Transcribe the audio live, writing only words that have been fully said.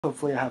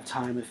hopefully I have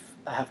time. If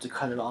I have to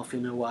cut it off,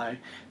 you'll know why.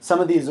 Some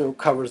of these are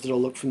covers that'll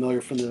look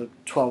familiar from the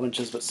 12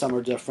 inches, but some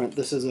are different.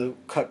 This is a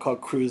cut called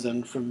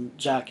Cruisin' from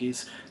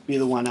Jackie's Be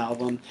the One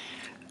album.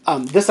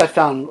 This I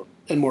found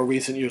in more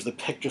recent years, the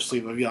picture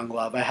sleeve of Young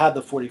Love. I had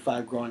the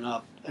 45 growing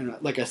up, and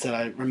like I said,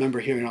 I remember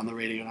hearing it on the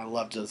radio, and I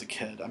loved it as a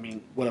kid. I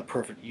mean, what a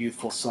perfect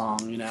youthful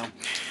song, you know.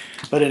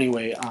 But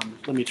anyway,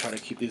 let me try to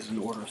keep these in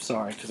order.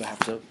 Sorry, because I have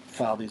to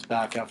file these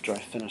back after I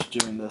finish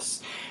doing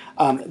this.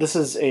 This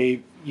is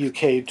a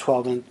UK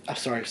 12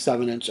 inch,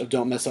 7 inch of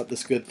Don't Mess Up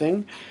This Good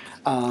Thing,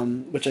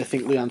 which I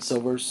think Leon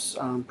Silver's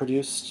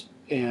produced,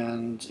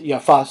 and yeah,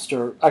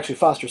 Foster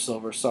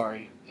Silver,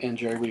 sorry, and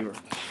Jerry Weaver.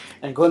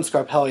 And Glenn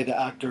Scarpelli, the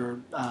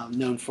actor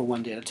known for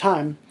One Day at a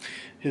Time,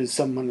 who's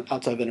someone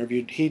else I've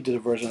interviewed, he did a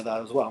version of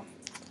that as well.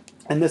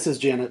 And this is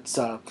Janet's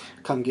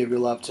Come Give Your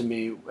Love to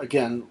Me.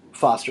 Again,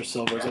 Foster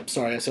Silver's. I'm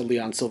sorry, I said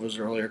Leon Silver's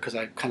earlier because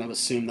I kind of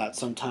assume that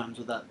sometimes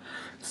with that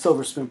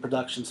Silver Spoon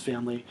Productions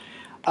family.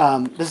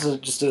 This is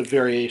just a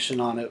variation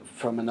on it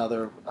from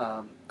another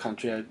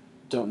country. I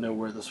don't know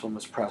where this one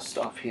was pressed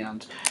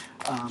offhand.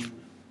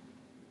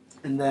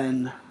 And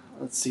then,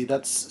 let's see,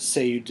 that's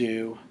Say You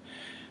Do,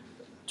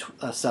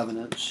 a 7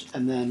 inch.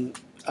 And then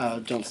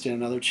Don't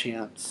Stand Another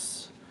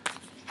Chance.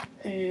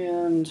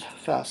 And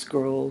Fast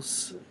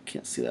Girls.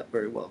 Can't see that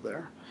very well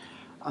there.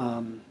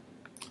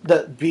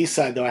 The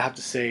B-side, though, I have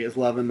to say, is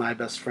Lovin' My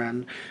Best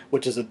Friend,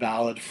 which is a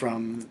ballad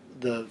from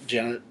the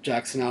Janet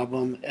Jackson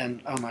album.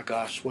 And, oh my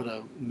gosh, what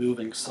a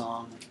moving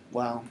song.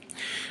 Wow.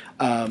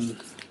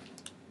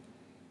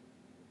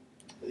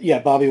 Yeah,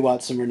 Bobby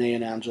Watson, Renee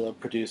and Angela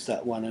produced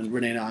that one, and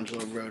Renee and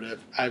Angela wrote it.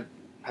 I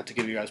have to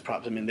give you guys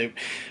props. I mean, they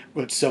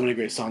wrote so many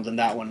great songs, and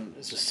that one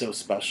is just so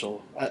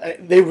special.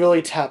 They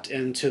really tapped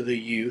into the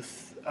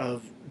youth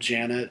of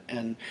Janet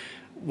and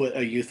what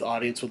a youth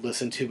audience would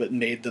listen to, but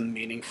made them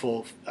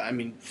meaningful. I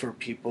mean, for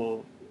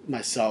people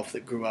myself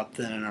that grew up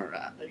then and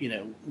are, you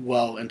know,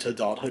 well into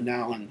adulthood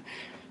now. And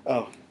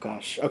oh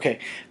gosh, okay.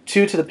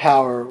 Two to the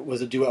Power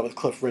was a duet with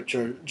Cliff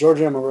Richard.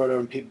 Giorgio Moroder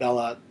and Pete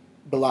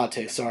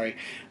Bellotte, sorry,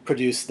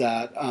 produced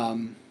that.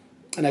 And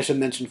I should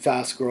mention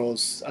Fast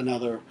Girls,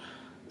 another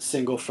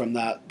single from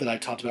that I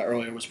talked about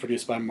earlier, was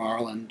produced by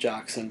Marlon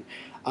Jackson.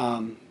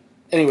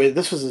 Anyway,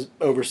 this was an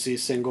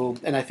overseas single,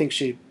 and I think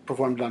she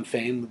performed it on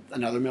Fame with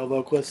another male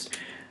vocalist.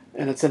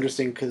 And it's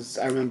interesting because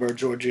I remember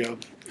Giorgio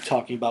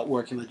talking about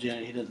working with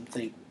Janet. He didn't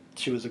think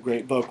she was a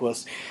great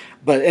vocalist.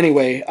 But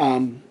anyway,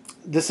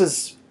 this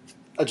is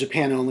a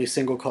Japan-only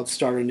single called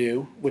Start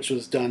Anew, which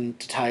was done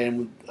to tie in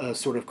with a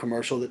sort of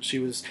commercial that she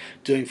was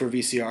doing for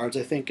VCRs,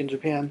 I think, in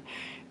Japan.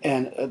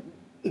 And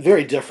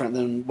very different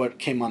than what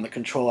came on the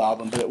Control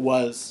album, but it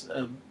was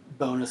a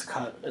bonus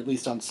cut, at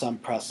least on some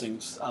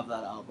pressings of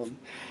that album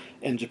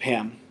in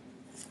Japan.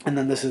 And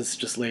then this is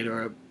just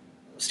later a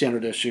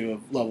standard issue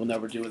of Love Will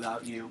Never Do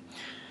Without You.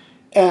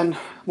 And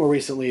more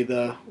recently,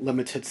 the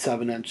limited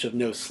 7-inch of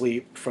No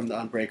Sleep from the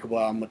Unbreakable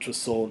album, which was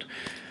sold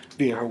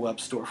via her web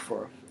store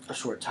for a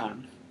short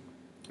time.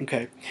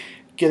 Okay,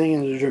 getting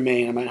into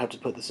Jermaine, I might have to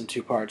put this in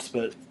two parts,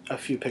 but a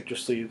few picture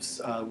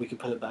sleeves, we can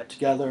put it back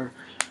together.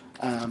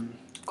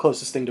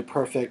 Closest Thing to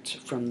Perfect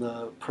from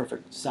the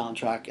Perfect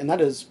soundtrack, and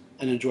that is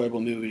an enjoyable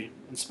movie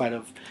in spite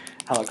of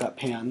how it got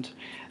panned.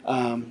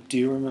 Do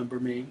You Remember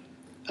Me?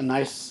 A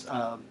nice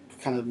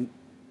kind of,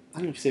 I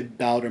don't know if you say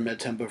ballad or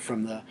mid-tempo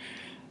from the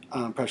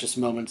Precious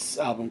Moments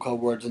album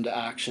called Words into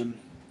Action.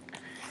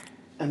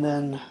 And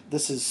then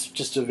this is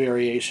just a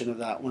variation of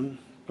that one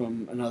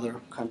from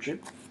another country.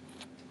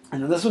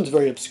 And then this one's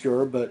very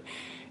obscure, but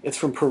it's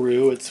from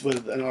Peru. It's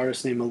with an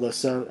artist named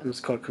Melissa, and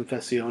it's called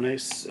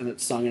Confesiones, and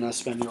it's sung in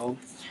Espanol.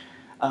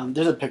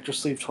 There's a picture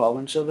sleeve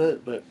 12-inch of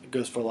it, but it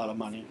goes for a lot of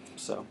money.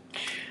 So,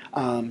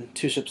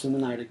 Two Ships in the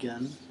Night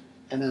again.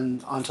 And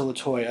then on to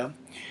Toya.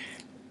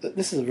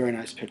 This is a very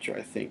nice picture,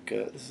 I think.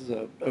 This is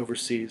a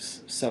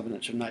overseas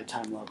 7-inch of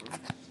Nighttime Lover.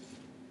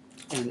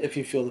 And If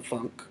You Feel the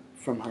Funk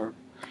from her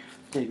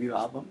debut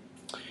album.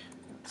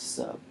 It's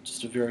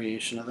just a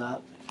variation of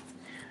that.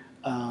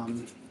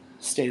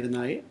 Stay the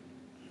Night,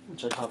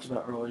 which I talked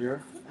about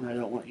earlier, and I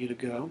Don't Want You to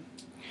Go.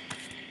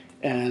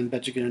 And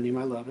Bet You're Gonna Need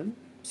My Lovin'.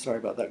 Sorry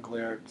about that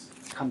glare.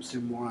 It comes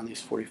through more on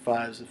these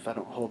 45s if I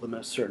don't hold them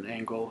at a certain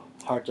angle.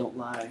 Heart Don't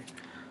Lie.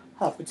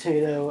 Hot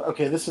Potato.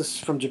 Okay, this is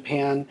from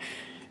Japan.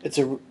 It's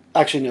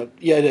actually, no,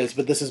 yeah, it is,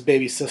 but this is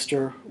Baby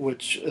Sister,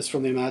 which is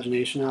from the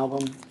Imagination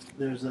album.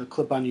 There's a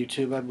clip on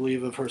YouTube, I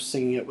believe, of her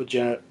singing it with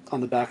Janet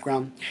on the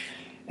background.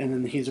 And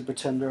then He's a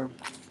Pretender.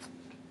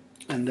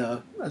 And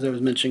as I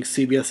was mentioning,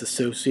 CBS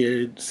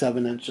Associated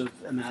 7-inch of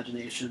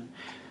Imagination.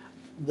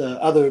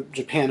 The other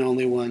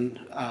Japan-only one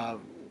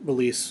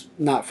release,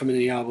 not from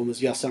any album,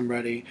 was Yes, I'm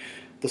Ready,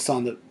 the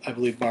song that I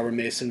believe Barbara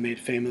Mason made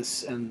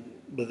famous, and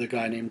with a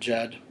guy named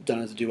Jed, done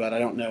as a duet. I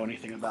don't know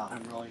anything about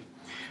him,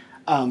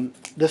 really.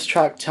 This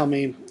track, Tell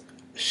Me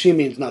She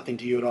Means Nothing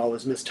to You at All,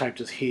 was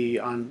mistyped as he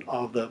on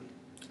all the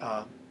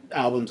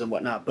albums and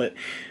whatnot, but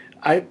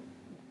I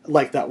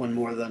like that one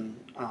more than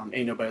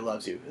Ain't Nobody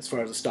Loves You, as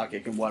far as the Stock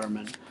Aitken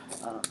Waterman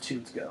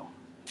tunes go.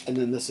 And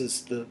then this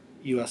is the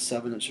US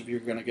 7-inch of You're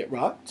Gonna Get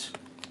Rocked.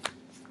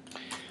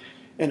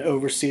 an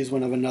overseas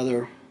one of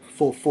another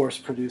Full Force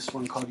produced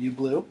one called You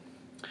Blue.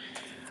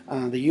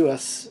 The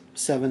U.S.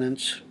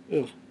 7-inch,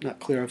 not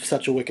clear of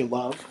Such a Wicked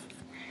Love.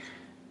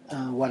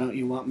 Why Don't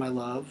You Want My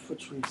Love,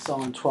 which we saw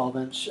on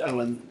 12-inch. Oh,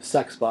 and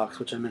Sex Box,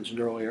 which I mentioned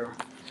earlier.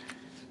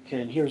 Okay,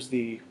 and here's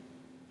the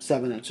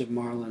 7-inch of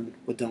Marlon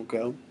with Don't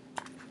Go.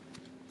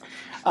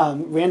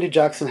 Randy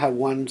Jackson had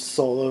one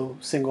solo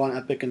single on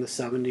Epic in the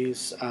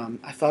 70s.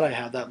 I thought I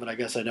had that, but I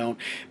guess I don't.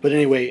 But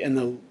anyway, in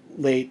the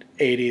late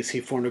 80s,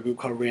 he formed a group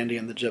called Randy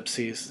and the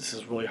Gypsies. This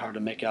is really hard to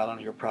make out on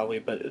here probably,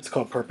 but it's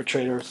called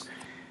Perpetrators.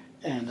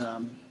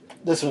 And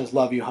this one is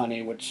Love You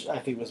Honey, which I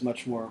think was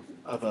much more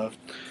of a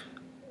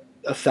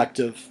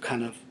effective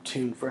kind of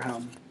tune for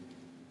him.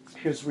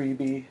 Here's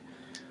Rebbie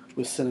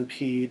with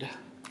Centipede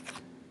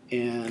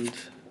and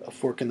A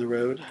Fork in the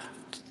Road.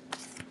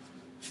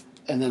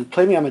 And then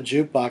Play Me on a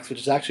Jukebox, which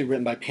is actually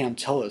written by Pam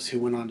Tillis, who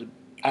went on to,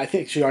 I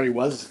think she already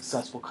was a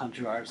successful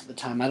country artist at the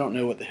time. I don't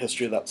know what the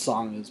history of that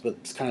song is, but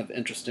it's kind of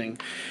interesting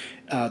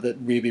that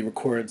Rebbie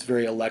recorded. It's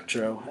very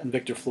electro, and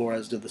Victor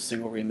Flores did the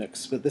single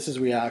remix. But this is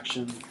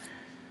Reaction,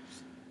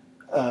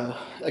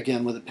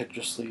 again with a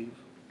picture sleeve,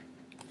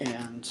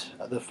 and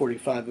the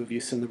 45 of You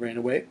Send the Rain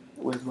Away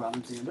with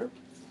Robin Zander,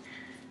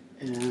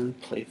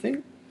 and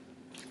Plaything,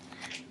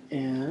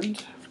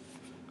 and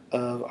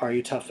Are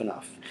You Tough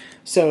Enough?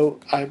 So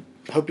I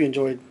hope you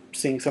enjoyed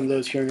seeing some of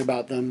those, hearing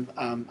about them.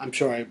 I'm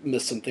sure I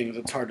missed some things.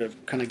 It's hard to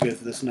kind of go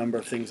through this number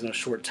of things in a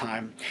short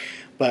time.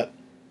 But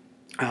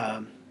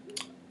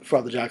for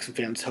all the Jackson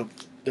fans, hope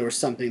there was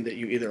something that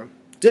you either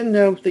didn't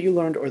know that you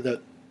learned or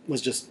that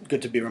was just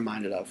good to be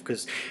reminded of,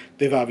 because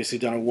they've obviously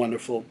done a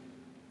wonderful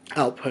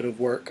output of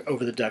work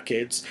over the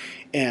decades.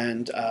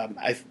 And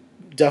I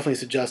definitely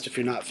suggest, if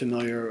you're not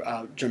familiar,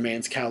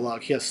 Jermaine's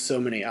catalog. He has so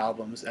many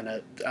albums, and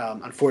it,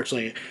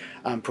 unfortunately,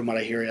 from what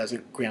I hear, he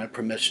hasn't granted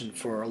permission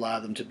for a lot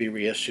of them to be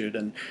reissued.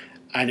 And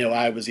I know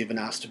I was even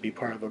asked to be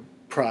part of a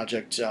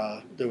project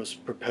that was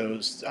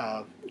proposed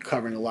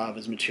covering a lot of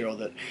his material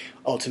that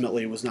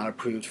ultimately was not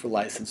approved for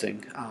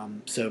licensing.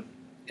 So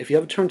if you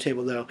have a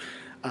turntable, though,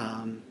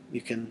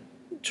 you can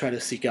try to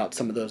seek out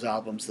some of those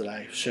albums that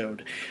I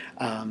showed.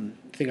 I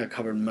think I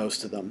covered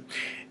most of them.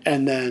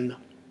 And then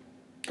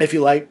if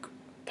you like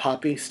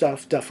poppy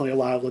stuff, definitely a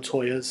lot of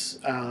Toya's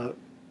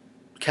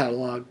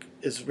catalog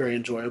is very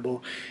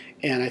enjoyable.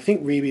 And I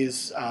think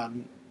Rebbie's,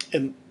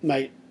 it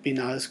might be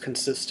not as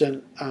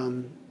consistent,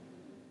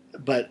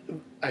 but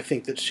I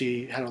think that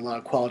she had a lot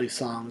of quality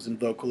songs, and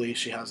vocally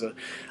she has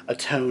a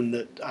tone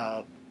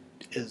that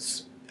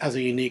has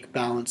a unique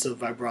balance of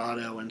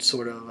vibrato and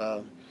sort of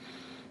a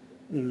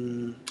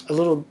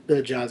little bit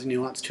of jazzy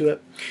nuance to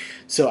it.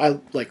 So I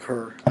like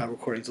her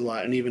recordings a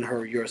lot, and even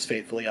her Yours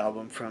Faithfully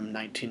album from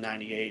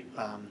 1998,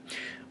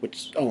 which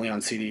is only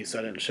on CD, so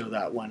I didn't show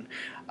that one.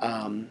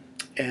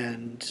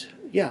 And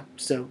yeah,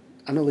 so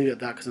I'm going to leave it at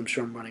that because I'm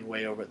sure I'm running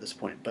way over at this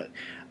point. But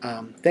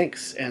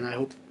thanks, and I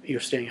hope you're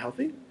staying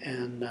healthy,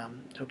 and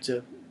hope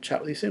to chat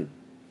with you soon.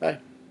 Bye.